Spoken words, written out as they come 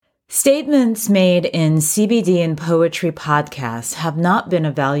Statements made in CBD and Poetry podcasts have not been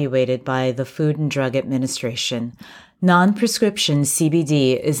evaluated by the Food and Drug Administration. Non-prescription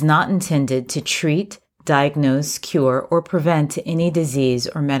CBD is not intended to treat, diagnose, cure, or prevent any disease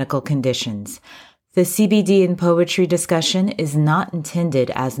or medical conditions. The CBD and Poetry discussion is not intended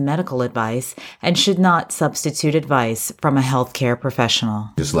as medical advice and should not substitute advice from a healthcare professional.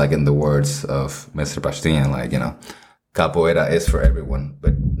 Just like in the words of Mr. Bastian, capoeira is for everyone,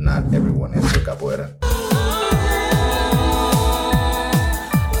 but not everyone is for capoeira.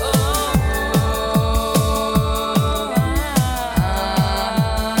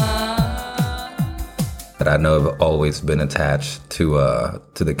 But I know I've always been attached to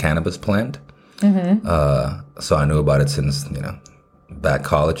the cannabis plant. Mm-hmm. So I knew about it since, back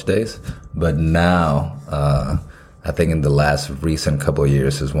college days. But now, I think in the last recent couple of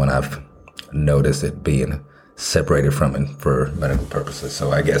years is when I've noticed it being separated from it for medical purposes.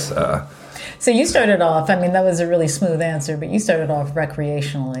 So I guess... So you started off, that was a really smooth answer, but you started off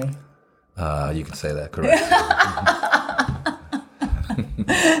recreationally. You can say that, correct.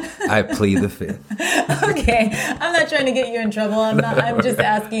 I plead the fifth. Okay. I'm not trying to get you in trouble. I'm just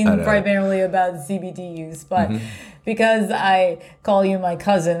asking primarily about CBD use. But because I call you my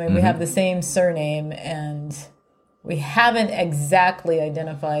cousin, we have the same surname, and we haven't exactly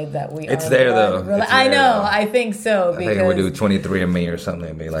identified that we it's are. There, though. I know. I think so. I think we do 23andMe or something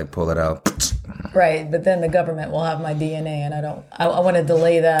and be pull it out. Right. But then the government will have my DNA, and I want to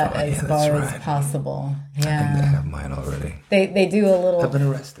delay that as far as possible. Yeah. I think they have mine already. They do a little... I've been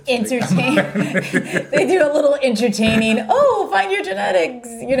arrested. They do a little entertaining, find your genetics,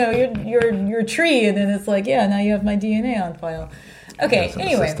 your tree. And then it's now you have my DNA on file. Okay,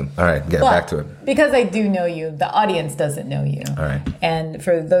 anyway. All right, back to it. Because I do know you, the audience doesn't know you. All right. And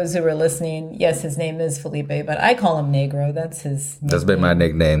for those who are listening, yes, his name is Felipe, but I call him Negro. That's his nickname. That's been my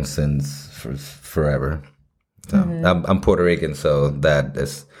nickname since forever. So I'm Puerto Rican, so that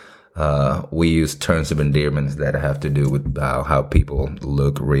is... we use terms of endearment that have to do with how people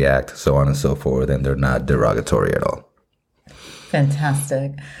look, react, so on and so forth, and they're not derogatory at all.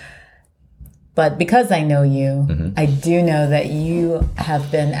 Fantastic. But because I know you, I do know that you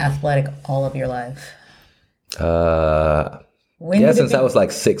have been athletic all of your life. Since I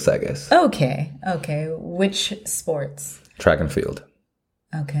was 6, I guess. Okay. Which sports? Track and field.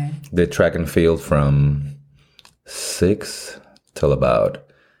 Okay. Did track and field from 6 till about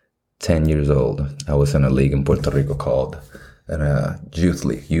 10 years old. I was in a league in Puerto Rico called youth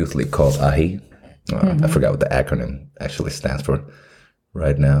league called AHI. I forgot what the acronym actually stands for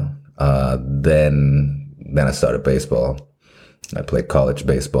right now. Then I started baseball. I played college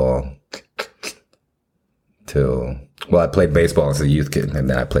baseball I played baseball as a youth kid, and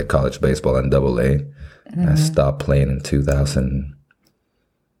then I played college baseball in AA. I stopped playing in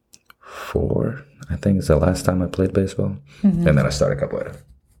 2004. I think is the last time I played baseball. And then I started capoeira.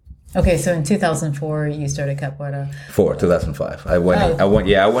 Okay, so in 2004 you started capoeira. 2005. I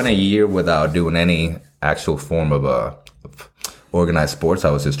went a year without doing any actual form of organized sports.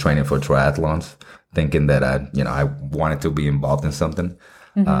 I was just training for triathlons, thinking that I wanted to be involved in something.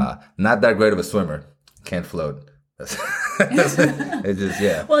 Not that great of a swimmer. Can't float. It's just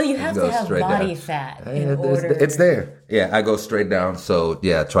Well, you have to have body fat in order. It's there. Yeah, I go straight down. So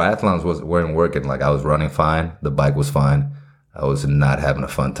yeah, triathlons weren't working. I was running fine. The bike was fine. I was not having a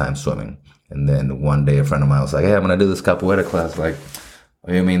fun time swimming. And then one day a friend of mine was like, hey, I'm going to do this capoeira class. Oh,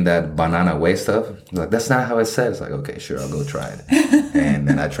 you mean that banana way stuff? That's not how it says. Okay, sure, I'll go try it. And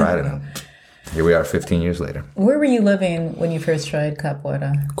then I tried it, and here we are 15 years later. Where were you living when you first tried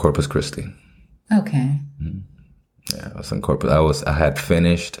capoeira? Corpus Christi. Okay. Yeah, I was in Corpus. I had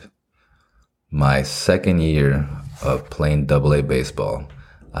finished my second year of playing AA baseball.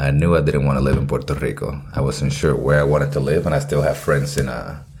 I knew I didn't want to live in Puerto Rico. I wasn't sure where I wanted to live, and I still have friends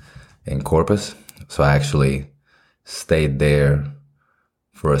in Corpus. So I actually stayed there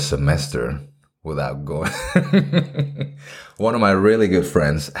for a semester without going. One of my really good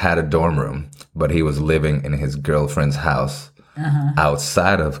friends had a dorm room, but he was living in his girlfriend's house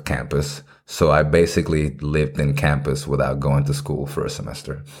outside of campus. So I basically lived in campus without going to school for a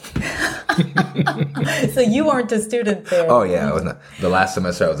semester. So you weren't a student there? Oh, yeah. I was not. The last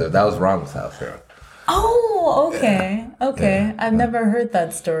semester I was there. That was Ron's house here. Oh, okay. Yeah. Okay. Yeah. I've never heard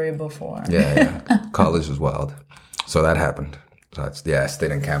that story before. Yeah. College was wild. So that happened. So I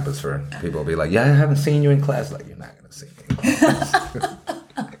stayed in campus for people to be like, yeah, I haven't seen you in class. You're not going to see me in class.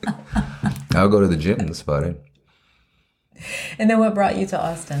 I'll go to the gym. That's about it. And then what brought you to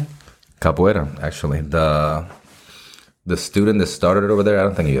Austin? Capoeira, actually. The student that started over there, I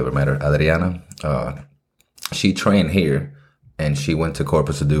don't think you ever met her, Adriana. She trained here and she went to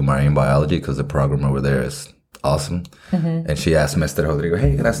Corpus to do marine biology because the program over there is awesome. And she asked Mr. Rodrigo,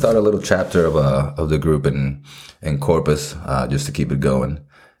 hey, can I start a little chapter of the group in Corpus just to keep it going?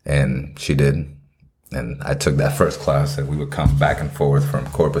 And she did. And I took that first class, and we would come back and forth from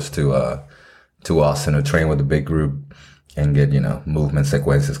Corpus to Austin to train with the big group and get, movement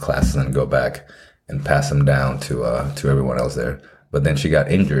sequences classes and go back and pass them down to everyone else there. But then she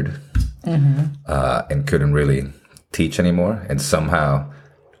got injured and couldn't really teach anymore. And somehow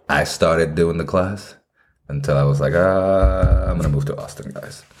I started doing the class until I was like, I'm going to move to Austin,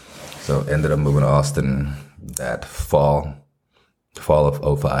 guys. So ended up moving to Austin that fall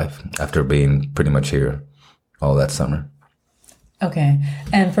of '05 after being pretty much here all that summer. Okay.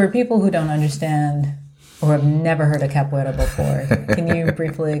 And for people who don't understand or have never heard of capoeira before, can you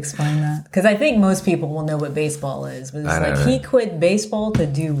briefly explain that? Because I think most people will know what baseball is. But it's like he quit baseball to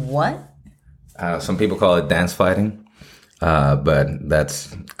do what? Some people call it dance fighting, but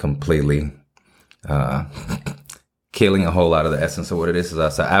that's completely killing a whole lot of the essence of what it is.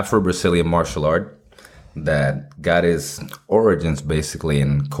 It's an Afro-Brazilian martial art that got its origins basically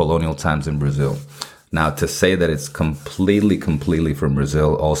in colonial times in Brazil. Now, to say that it's completely from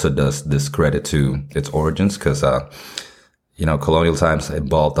Brazil also does discredit to its origins because, colonial times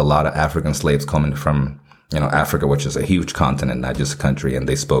involved a lot of African slaves coming from, Africa, which is a huge continent, not just a country, and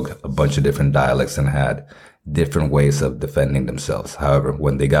they spoke a bunch of different dialects and had different ways of defending themselves. However,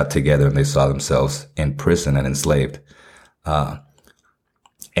 when they got together and they saw themselves in prison and enslaved,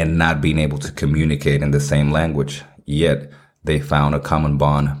 and not being able to communicate in the same language, yet they found a common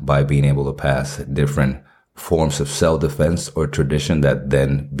bond by being able to pass different forms of self-defense or tradition that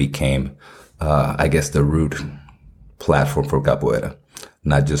then became, the root platform for capoeira.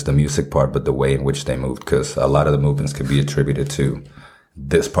 Not just the music part, but the way in which they moved, because a lot of the movements can be attributed to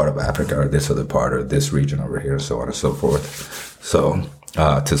this part of Africa or this other part or this region over here, so on and so forth. So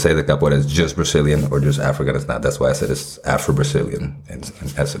to say that capoeira is just Brazilian or just African, it's not. That's why I said it's Afro-Brazilian in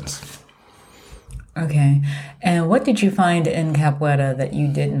essence. Okay. And what did you find in capoeira that you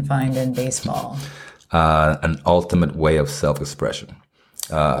didn't find in baseball? An ultimate way of self-expression.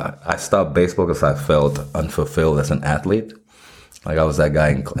 I stopped baseball because I felt unfulfilled as an athlete. Like I was that guy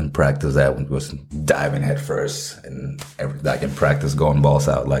in practice that was diving head first and in practice going balls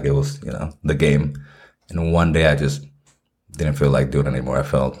out like it was, the game. And one day I just didn't feel like doing it anymore. I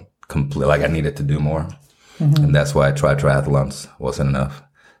felt completely like I needed to do more. And that's why I tried triathlons. Wasn't enough.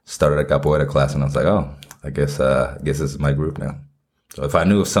 Started a capoeira class and I was like, oh, I guess this is my group now. So if I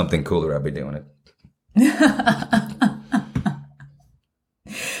knew of something cooler, I'd be doing it.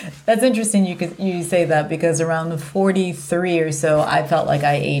 That's interesting you say that because around 43 or so, I felt like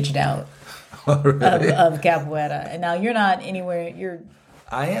I aged out of capoeira. And now you're not anywhere.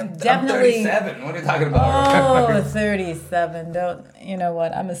 I am definitely, I'm 37. What are you talking about? Oh, 37. You know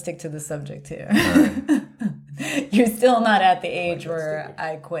what? I'm going to stick to the subject here. Right. You're still not at the age where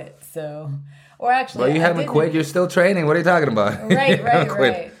I quit. So, or actually, well, you haven't quit. You're still training. What are you talking about?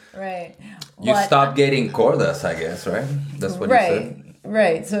 Right. You stopped getting cordas, I guess, right? That's what you said.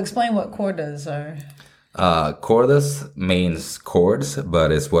 Right. So explain what cordas are. Cordas means cords,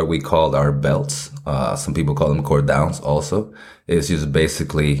 but it's what we call our belts. Some people call them cordowns also. It's just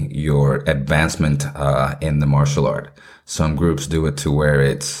basically your advancement in the martial art. Some groups do it to where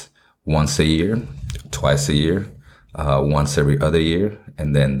it's once a year, twice a year, once every other year.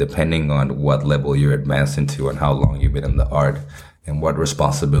 And then depending on what level you're advancing to and how long you've been in the art and what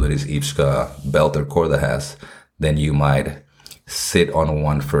responsibilities each belt or corda has, then you might sit on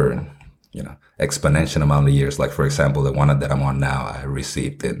one for, exponential amount of years. Like, for example, the one that I'm on now, I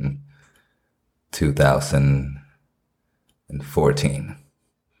received in 2014.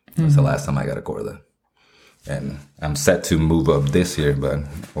 That's the last time I got a corda. And I'm set to move up this year, but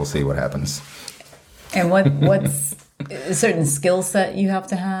we'll see what happens. And what's a certain skill set you have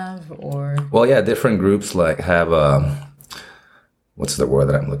to have, or? Well, yeah, different groups have what's the word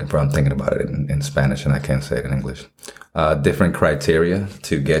that I'm looking for? I'm thinking about it in Spanish and I can't say it in English. Different criteria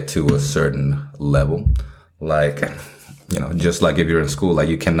to get to a certain level. Like, just like if you're in school, like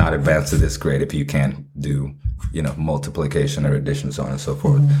you cannot advance to this grade if you can't do, multiplication or addition, so on and so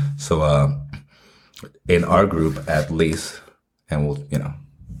forth. So, in our group, at least, and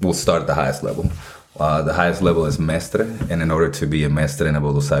we'll start at the highest level. The highest level is mestre. And in order to be a mestre in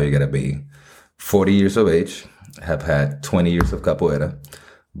Evolução, you got to be 40 years of age, have had 20 years of capoeira,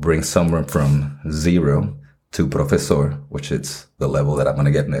 bring somewhere from 0 to professor, which is the level that I'm going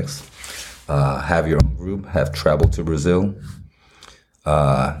to get next. Have your own group, have traveled to Brazil,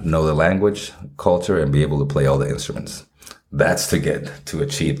 know the language, culture, and be able to play all the instruments. That's to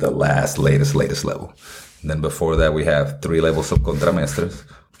achieve the latest level. And then before that, we have 3 levels of contramestres,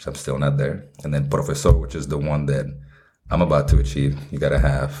 which I'm still not there. And then profesor, which is the one that I'm about to achieve. You got to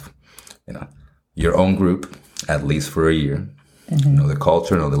have, your own group, at least for a year. Know the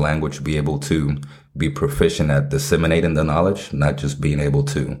culture, know the language, be able to be proficient at disseminating the knowledge, not just being able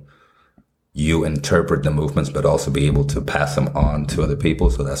to you interpret the movements, but also be able to pass them on to other people.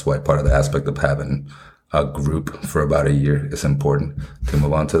 So that's why part of the aspect of having a group for about a year is important to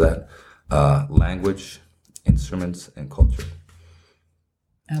move on to that. Language, instruments, and culture.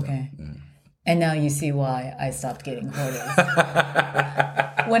 Okay. And now you see why I stopped getting orders.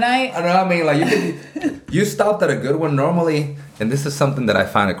 When I mean, like you stopped at a good one normally, and this is something that I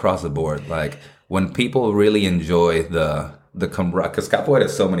find across the board. Like when people really enjoy the camaraderie, because capoeira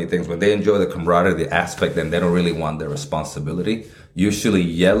is so many things. When they enjoy the camaraderie, the aspect, and they don't really want the responsibility. Usually,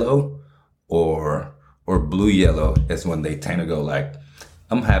 yellow or blue-yellow is when they tend to go like,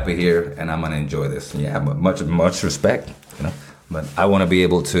 I'm happy here and I'm gonna enjoy this. Yeah, but much respect, But I want to be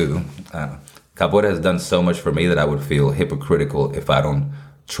able to. Capoeira has done so much for me that I would feel hypocritical if I don't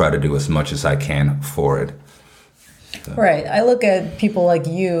try to do as much as I can for it. So. Right. I look at people like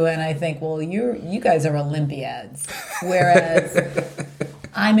you and I think, well, you guys are Olympiads, whereas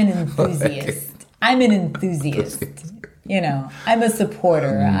I'm an enthusiast. Okay. I'm an enthusiast. I'm a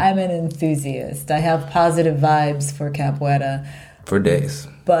supporter. I'm an enthusiast. I have positive vibes for capoeira. For days.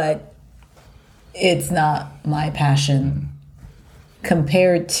 But it's not my passion.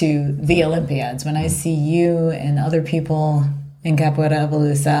 Compared to the Olympiads, when I see you and other people in Capoeira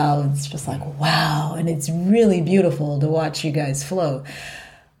Evolução, it's just like, wow. And it's really beautiful to watch you guys flow.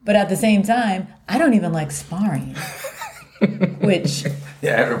 But at the same time, I don't even like sparring. Which,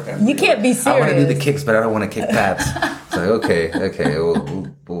 yeah, I remember. You can't be serious. I want to do the kicks, but I don't want to kick pads. It's like, okay,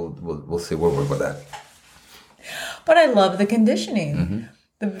 we'll see. We'll work with that. But I love the conditioning.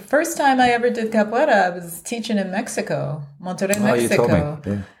 The first time I ever did capoeira, I was teaching in Mexico, Monterrey, Mexico. You told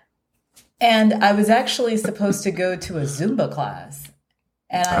me. Yeah. And I was actually supposed to go to a Zumba class.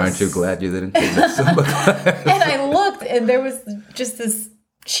 And Aren't you glad you didn't take the Zumba class? And I looked, and there was just this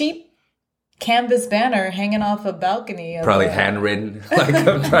cheap canvas banner hanging off a balcony. Probably handwritten. Like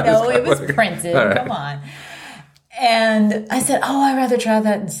I'm trying no, it was printed. Right. Come on. And I said, I'd rather try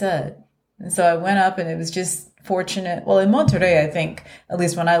that instead. And so I went up, and it was just fortunate. Well, in Monterrey, I think, at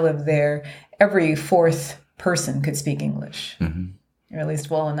least when I lived there, every 4th person could speak English. Or at least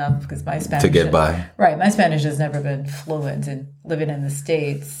well enough, because my Spanish... To get by. Right. My Spanish has never been fluent, and living in the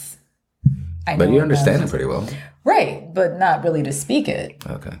States, But you understand it pretty well. Right, but not really to speak it.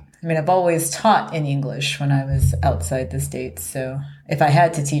 Okay. I mean, I've always taught in English when I was outside the States, so if I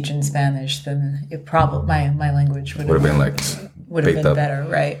had to teach in Spanish, then it probably my language would have been better,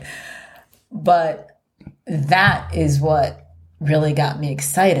 right? But that is what really got me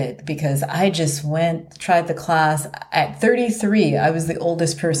excited, because I just tried the class at 33. I was the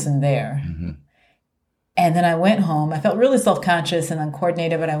oldest person there. And then I went home. I felt really self-conscious and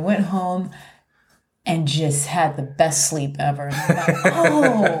uncoordinated, but I went home and just had the best sleep ever. And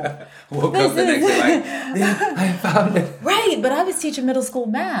I'm like, woke up the next day like, yeah, I found it. Right, but I was teaching middle school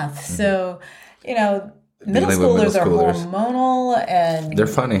math. So, middle schoolers are hormonal, and they're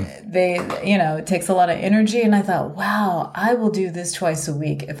funny. It takes a lot of energy. And I thought, wow, I will do this twice a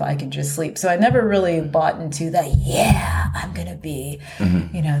week if I can just sleep. So I never really bought into that. Yeah, I'm going to be,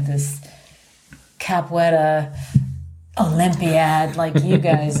 this capoeira Olympiad like you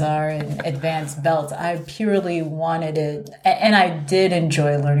guys are in advanced belts. I purely wanted it. And I did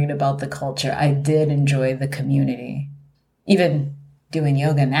enjoy learning about the culture. I did enjoy the community. Even doing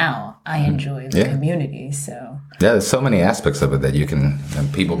yoga now, I enjoy the community. So yeah, there's so many aspects of it that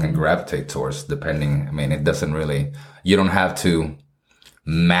people can gravitate towards, depending. I mean, it doesn't really, you don't have to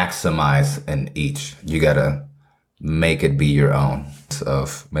maximize in each. You gotta make it be your own.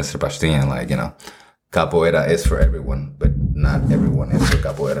 Of Mr. Pastin, capoeira is for everyone, but not everyone is for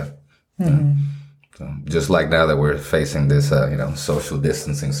capoeira. So just like now that we're facing this, social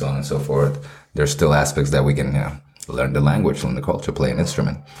distancing, so on and so forth, there's still aspects that we can, learn the language, learn the culture, play an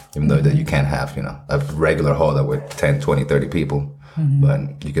instrument, even though that you can't have, a regular hall that with 10, 20, 30 people,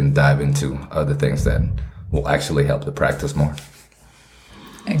 but you can dive into other things that will actually help the practice more.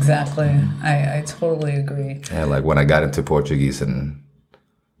 Exactly. I totally agree. Yeah, like when I got into Portuguese and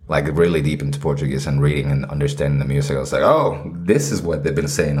really deep into Portuguese and reading and understanding the music, I was like, oh, this is what they've been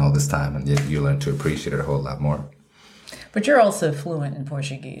saying all this time. And you learn to appreciate it a whole lot more. But you're also fluent in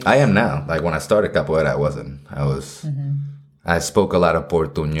Portuguese. I am now. Like when I started capoeira, I wasn't. I spoke a lot of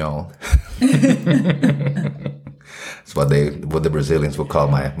Portunhol. It's what the Brazilians would call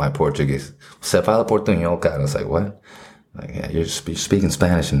my Portuguese. Você fala Portunhol, cara? I was like, what? Like, yeah, you're speaking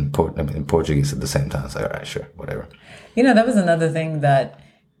Spanish and Portuguese at the same time. It's like, all right, sure, whatever. You know, that was another thing that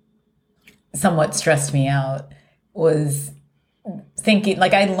somewhat stressed me out, was thinking,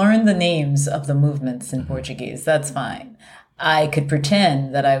 like, I learned the names of the movements in Portuguese. That's fine. I could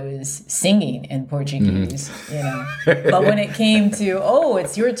pretend that I was singing in Portuguese, you know. But when it came to,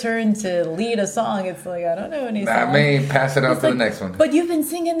 it's your turn to lead a song, it's like, I don't know any songs. I may pass it on to like, the next one. But you've been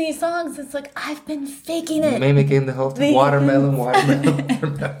singing these songs. It's like, I've been faking it. Mimicking the whole thing. Watermelon.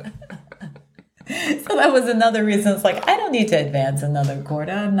 So that was another reason. It's like, I don't need to advance another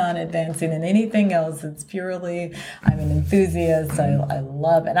chord. I'm not advancing in anything else. It's purely, I'm an enthusiast. I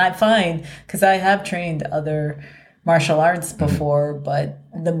love, and I find, because I have trained other martial arts before, but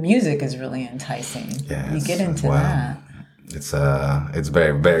the music is really enticing. Yeah, you get into that. It's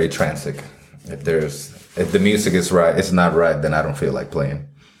very, very transic. If the music is right, it's not right, then I don't feel like playing.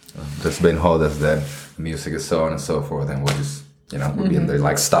 There's been holders that music is so on and so forth, and we'll just, we'll be in there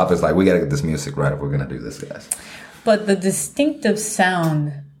like, stop. It's like, we got to get this music right if we're going to do this, guys. But the distinctive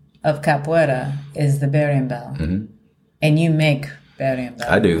sound of capoeira is the berimbau. And you make berimbau.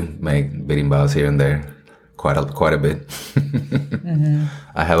 I do make berimbaus here and there. Quite a bit.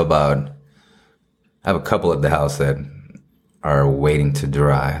 I have a couple at the house that are waiting to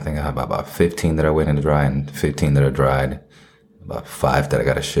dry. I think I have about 15 that are waiting to dry and 15 that are dried. About 5 that I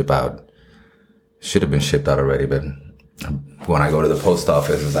got to ship out. Should have been shipped out already, but when I go to the post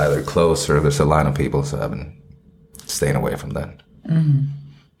office, it's either closed or there's a line of people, so I've been staying away from that.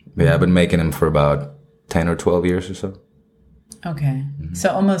 Yeah, I've been making them for about 10 or 12 years or so. Okay. So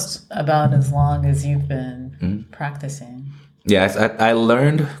almost about as long as you've been practicing. Yes, I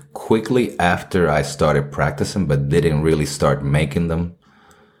learned quickly after I started practicing, but didn't really start making them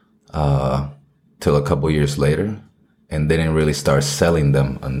till a couple years later, and didn't really start selling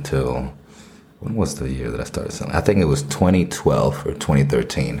them until, when was the year that I started selling? I think it was 2012 or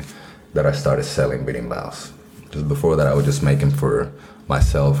 2013 that I started selling berimbaus. Just before that, I would just make them for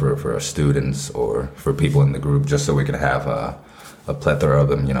myself or for our students or for people in the group, just so we could have a plethora of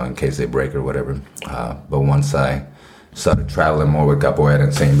them, in case they break or whatever. But once I started traveling more with capoeira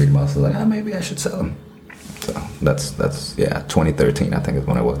and saying berimbaus, I was like, maybe I should sell them. So that's 2013, I think is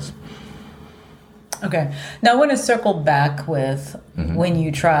when it was. Okay. Now I want to circle back with when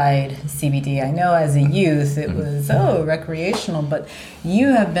you tried CBD. I know as a youth it was, recreational, but you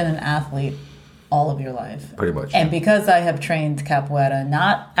have been an athlete all of your life. Pretty much. And because I have trained capoeira,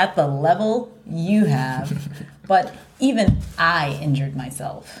 not at the level you have, but even I injured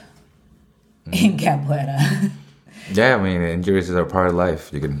myself in capoeira. Yeah, I mean, injuries are part of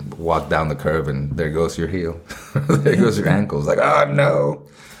life. You can walk down the curve and there goes your heel. There goes your ankle. It's like, oh, no.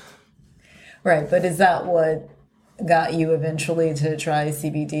 Right, but is that what got you eventually to try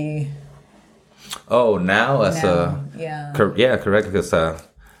CBD? Oh, now? Yeah, correct. Because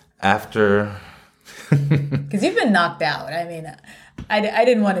after... Because you've been knocked out. I mean, I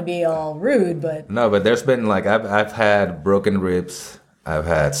didn't want to be all rude, but... No, but there's been, like, I've had broken ribs. I've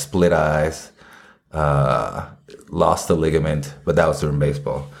had split eyes. Lost a ligament, but that was during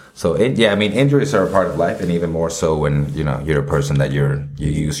baseball. So, injuries are a part of life, and even more so when, you're a person that you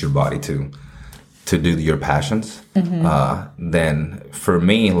use your body to do your passions. Then for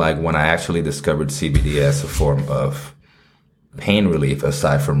me, like, when I actually discovered CBD as a form of pain relief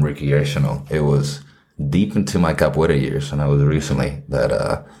aside from recreational, it was deep into my capoeira years, and I was recently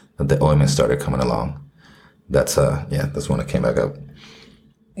that the ointment started coming along. That's when it came back up.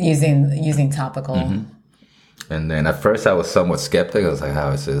 Using topical. And then at first I was somewhat skeptical. I was like, how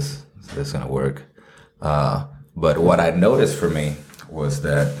is this going to work? But what I noticed for me was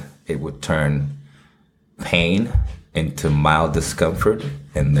that it would turn pain into mild discomfort,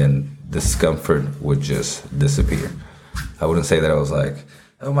 and then discomfort would just disappear. I wouldn't say that I was like,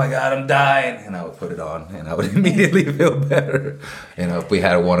 oh my God, I'm dying. And I would put it on and I would immediately feel better. If we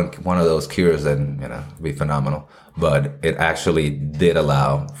had one of those cures, then, it'd be phenomenal. But it actually did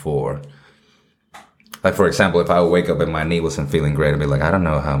allow for, like, for example, if I would wake up and my knee wasn't feeling great, I'd be like, I don't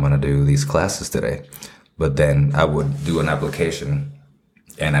know how I'm going to do these classes today. But then I would do an application.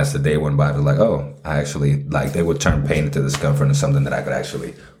 And as the day went by, I was like, I actually, like, they would turn pain into discomfort into something that I could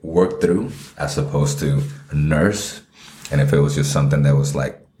actually work through as opposed to nurse. And if it was just something that was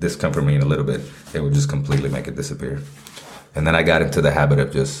like discomfort me a little bit, it would just completely make it disappear. And then I got into the habit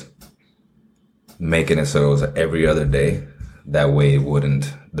of just making it so it was every other day. That way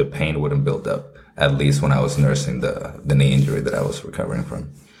the pain wouldn't build up, at least when I was nursing the knee injury that I was recovering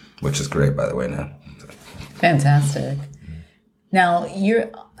from, which is great, by the way, now. Fantastic. Now,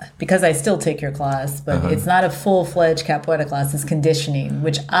 because I still take your class, but it's not a full-fledged capoeira class. It's conditioning,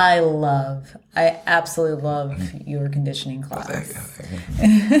 which I love. I absolutely love your conditioning class.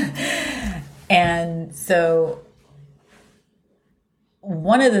 Thank you. And so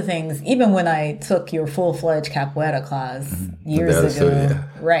one of the things, even when I took your full-fledged capoeira class years ago,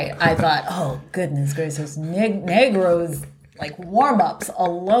 right, I thought, oh, goodness gracious, Negro's like warm-ups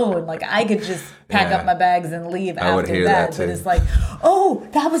alone, like I could just pack up my bags and leave after that. But it's like, oh,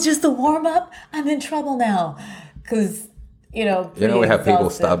 that was just the warm-up? I'm in trouble now. Because, we have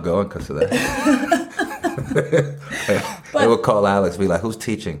people stop going because of that. They will call Alex, be like, who's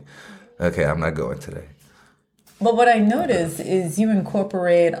teaching? Okay, I'm not going today. But what I notice is you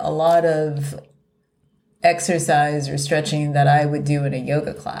incorporate a lot of exercise or stretching that I would do in a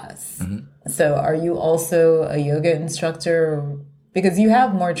yoga class. So are you also a yoga instructor? Because you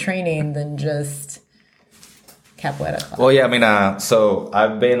have more training than just capoeira class. Well, yeah, so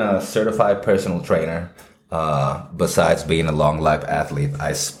I've been a certified personal trainer. Besides being a long life athlete,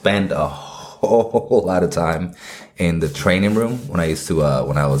 I spend a whole lot of time in the training room when I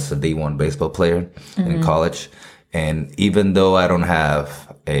was a D1 baseball player in college. And even though I don't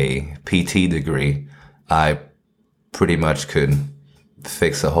have a PT degree, I pretty much could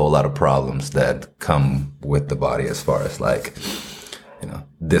fix a whole lot of problems that come with the body as far as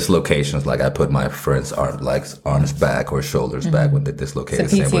dislocations. Like I put my friend's arms back or shoulders back when they dislocated.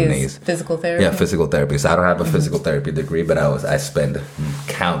 So PT same with is knees. Physical therapy? Yeah, physical therapy. So I don't have a physical therapy degree, but I spend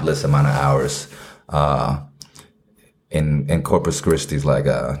countless amount of hours in Corpus Christi,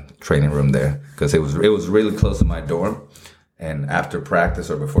 training room there, because it was really close to my dorm. And after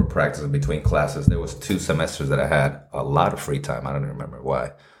practice or before practice and between classes, there was 2 semesters that I had a lot of free time. I don't even remember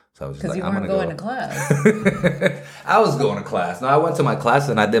why. So I was just like, I'm going to go. Because you weren't going to class. I was going to class. No, I went to my class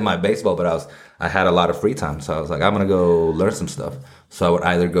and I did my baseball, but I had a lot of free time. So I was like, I'm going to go learn some stuff. So I would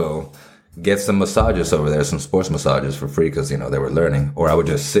either go get some massages over there, some sports massages for free because, they were learning, or I would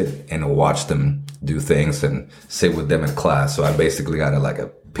just sit and watch them do things and sit with them in class. So I basically got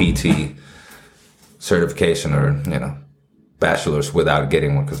a PT certification or, bachelor's without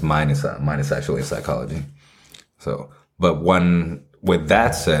getting one because mine is actually in psychology. So, but with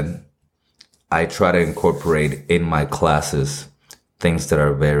that said, I try to incorporate in my classes things that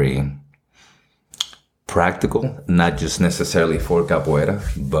are very practical, not just necessarily for capoeira,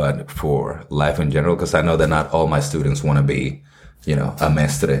 but for life in general, because I know that not all my students want to be, a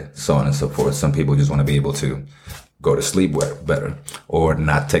mestre, so on and so forth. Some people just want to be able to go to sleep better, or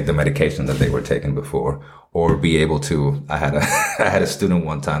not take the medication that they were taking before, or be able to, I had a student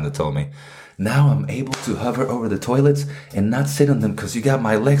one time that told me, now I'm able to hover over the toilets and not sit on them because you got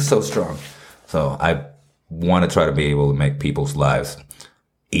my legs so strong. So I want to try to be able to make people's lives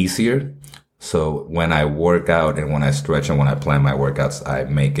easier. So when I work out and when I stretch and when I plan my workouts, I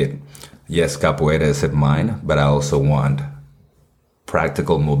make it, yes, capoeira is in mine, but I also want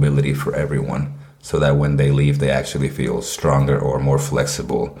practical mobility for everyone so that when they leave, they actually feel stronger or more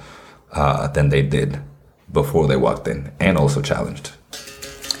flexible than they did before they walked in, and also challenged.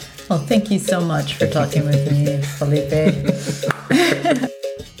 Well, thank you so much for talking with me, Felipe.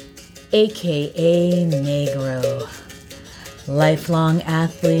 AKA Negro. Lifelong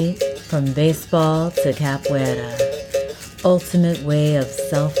athlete from baseball to capoeira. Ultimate way of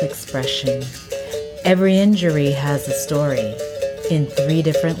self-expression. Every injury has a story in 3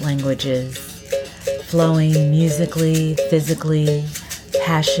 different languages. Flowing musically, physically,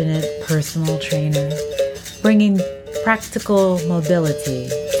 passionate personal trainer, bringing practical mobility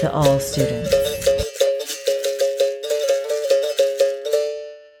to all students.